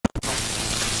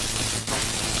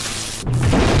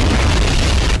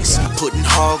Putting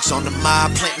hogs on the mob,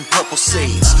 planting purple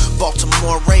seeds.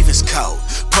 Baltimore Ravens coat,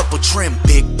 purple trim,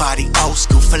 big body, old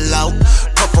school for low.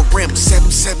 Purple rim,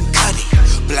 7-7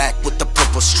 cutty, black with the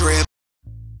purple strip.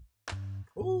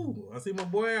 Ooh, I see my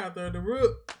boy out there in the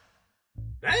rook.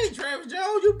 That ain't Travis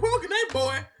Jones, you poking that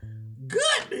boy.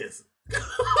 Goodness.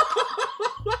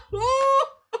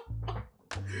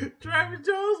 Travis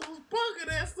Jones was poking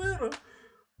that center.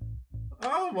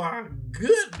 Oh my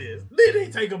goodness. Then they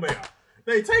take him out.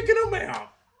 They taking him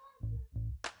out.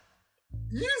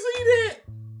 You see that?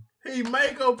 He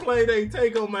make a play, they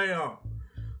take him out.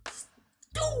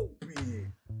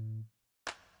 Stupid.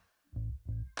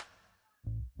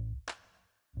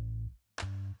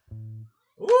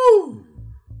 Ooh.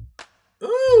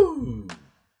 Ooh.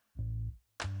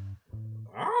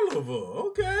 Oliver,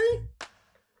 okay.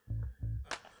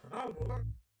 Oliver.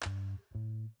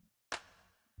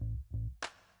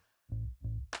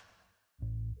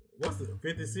 What's it,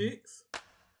 56?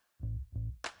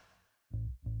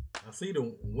 I see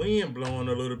the wind blowing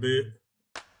a little bit.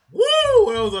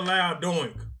 Woo! That was a loud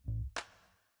doink.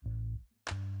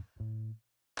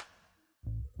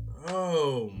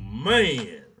 Oh,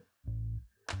 man.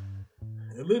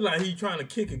 It looked like he trying to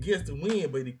kick against the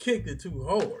wind, but he kicked it too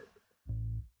hard.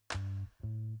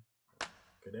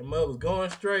 Cause that mother was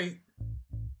going straight.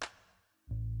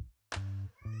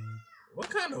 What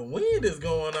kind of wind is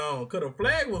going on? Cause the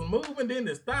flag was moving, then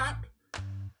it stopped.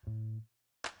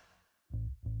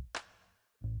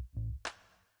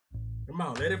 Come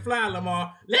on, let it fly,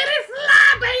 Lamar. Let it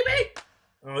fly, baby!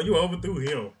 Oh, you overthrew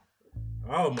him.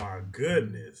 Oh my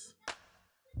goodness.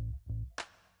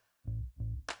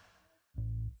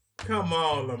 Come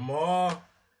on, Lamar.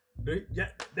 They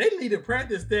need to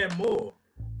practice that more.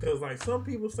 Cause like some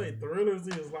people say thrillers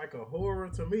is like a horror.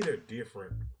 To me, they're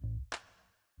different.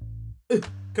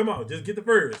 Come on, just get the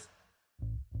first.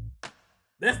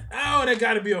 That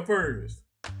gotta be a first.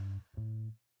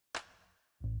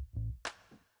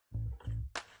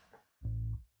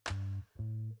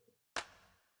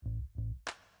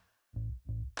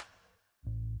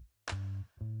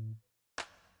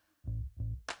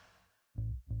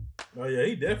 Oh yeah,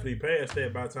 he definitely passed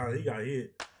that by the time he got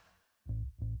hit.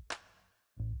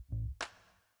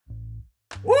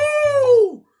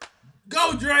 Woo!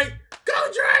 Go Drake!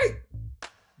 Go Drake!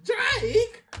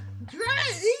 Drake!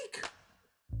 Drake!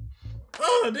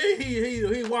 Oh, then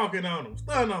he walking on him,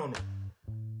 stun on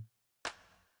him.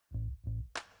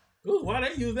 Ooh, why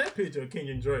they use that picture of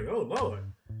Kenyon Drake? Oh Lord.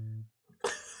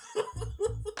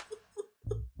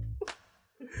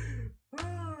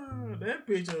 That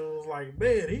picture was like,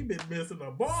 man, he been missing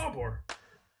a barber.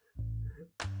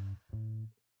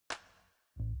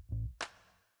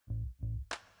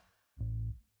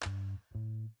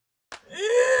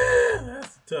 Yeah,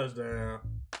 that's a touchdown.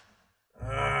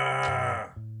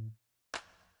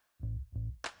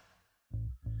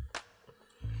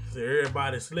 So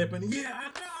everybody slipping. Yeah,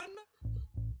 I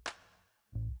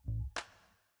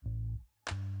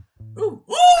know.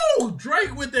 Ooh,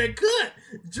 Drake with that cut.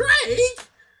 Drake.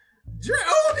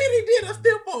 Oh, then he did a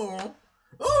stiff arm.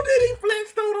 Oh, then he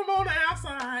flexed on him on the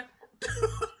outside.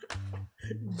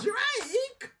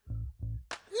 Drake.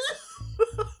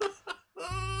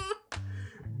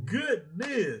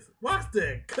 Goodness. Watch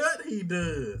that cut he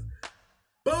does.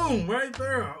 Boom, right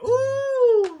there.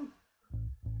 Ooh.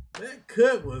 That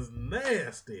cut was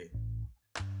nasty.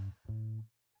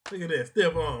 Look at that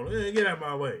stiff arm. Get out of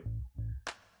my way.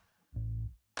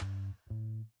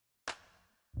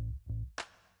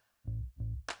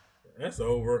 That's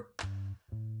over.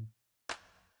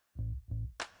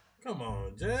 Come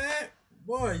on, Jack.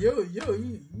 Boy, you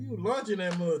launching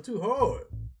that mud too hard.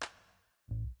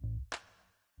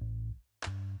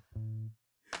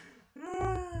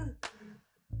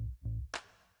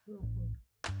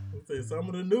 Some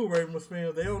of the new Ravens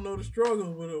fans, they don't know the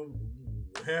struggle with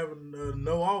having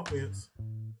no offense.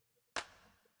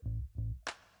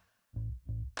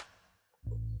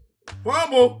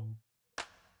 Fumble.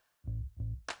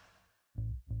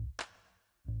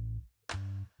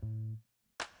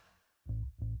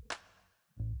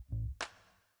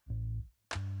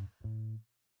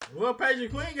 Well,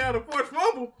 Patrick Queen got a forced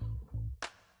fumble.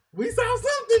 We saw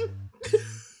something.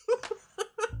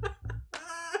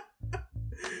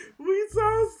 We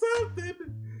saw something.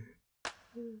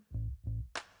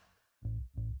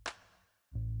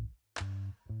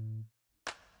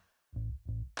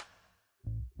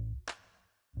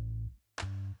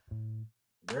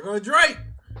 There goes Drake.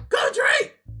 Go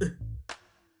Drake.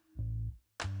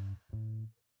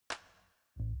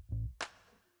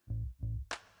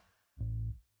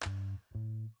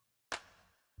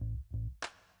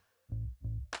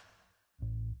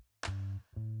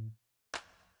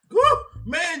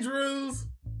 Andrews.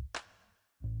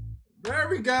 There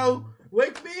we go.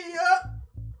 Wake me up.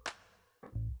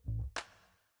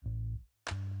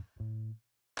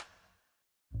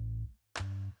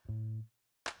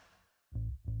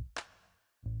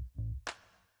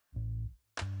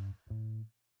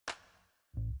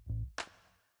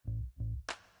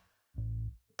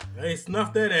 Hey,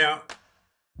 snuff that out.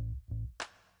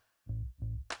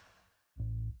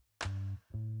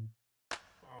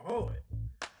 Oh,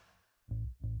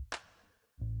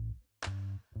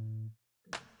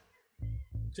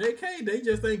 JK, they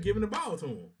just ain't giving the ball to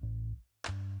him.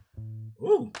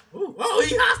 Ooh, ooh, oh,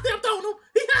 he high stepped on him.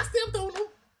 He high stepped on him.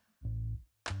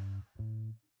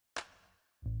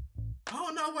 I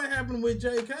don't know what happened with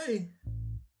JK.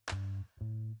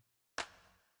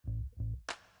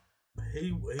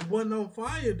 He wasn't on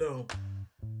fire though.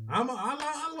 I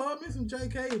love me some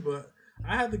JK, but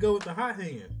I have to go with the hot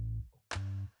hand.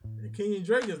 And Kenyon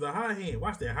Drake is the hot hand.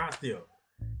 Watch that hot step.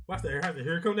 Watch that hot step.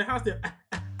 Here comes that hot step.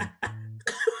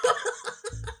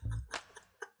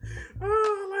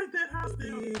 Oh, I like that hot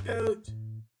step, coach.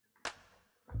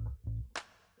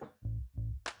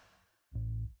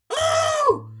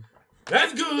 Oh,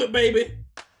 that's good, baby.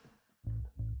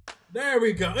 There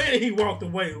we go. And he walked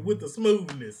away with the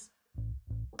smoothness.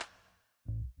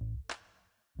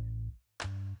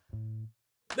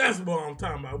 That's what I'm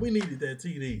talking about. We needed that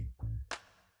TD.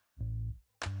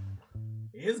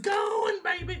 It's going,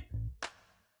 baby.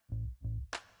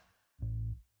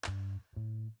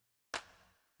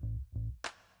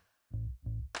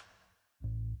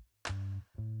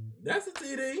 That's a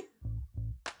TD.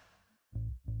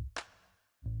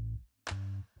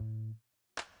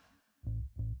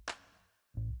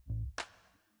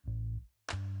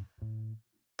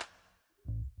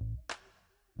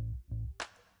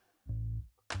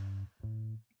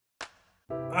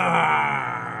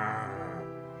 Ah,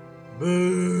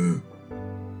 boo.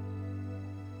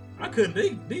 I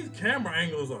couldn't, these camera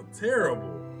angles are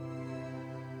terrible.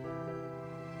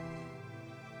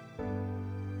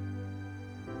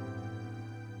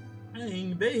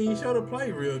 They ain't show the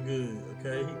play real good.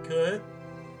 Okay, he cut.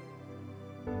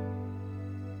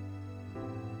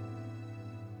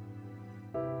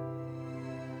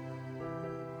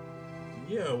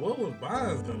 Yeah, what was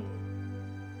Bonds doing?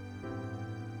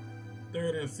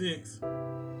 3rd and 6.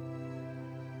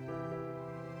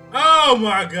 Oh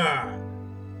my God!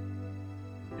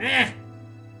 Eh!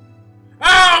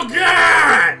 Oh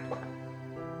God!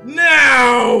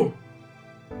 No!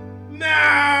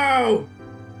 No!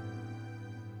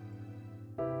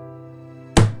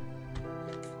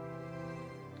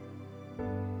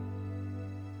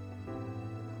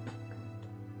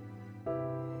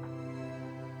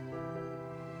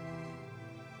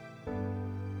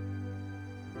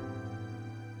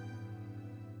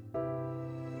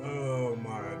 Oh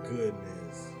my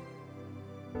goodness.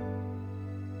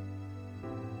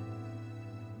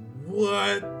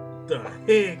 What the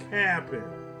heck happened?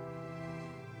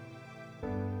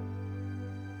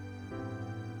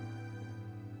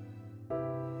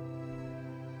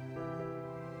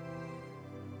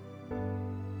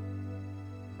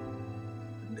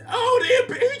 Oh,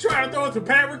 he trying to throw it to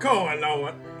Pat Ricard,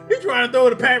 Lord. He trying to throw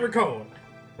it to Pat Ricard.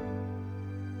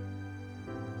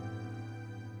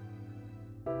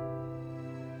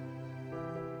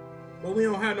 But we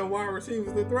don't have no wide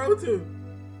receivers to throw to.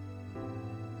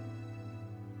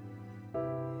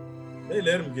 They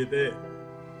let him get that.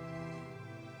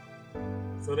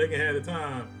 So they can have the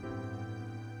time.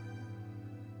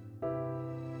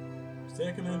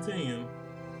 2nd and 10.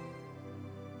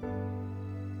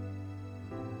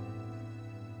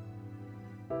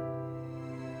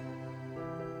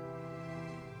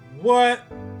 What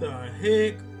the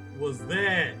heck was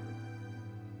that?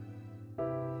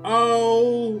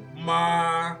 Oh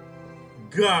my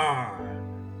God.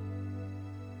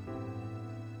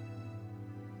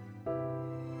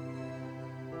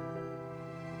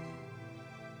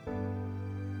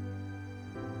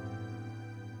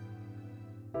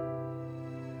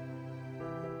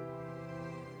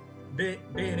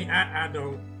 Danny, I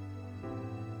don't.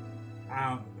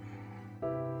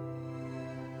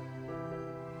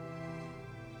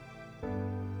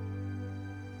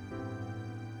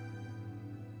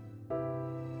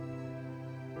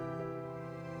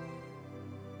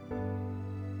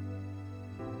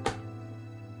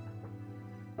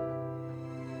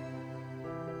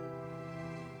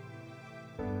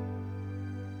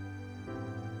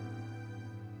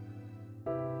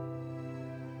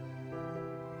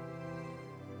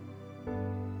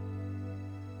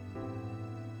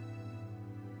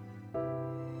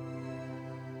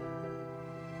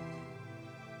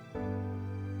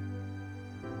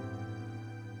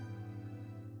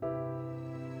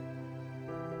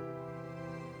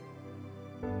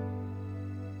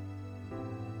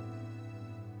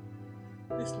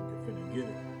 This nigga finna get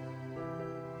it.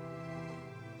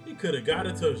 He could have got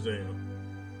a touchdown.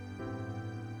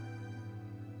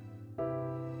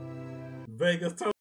 Vegas told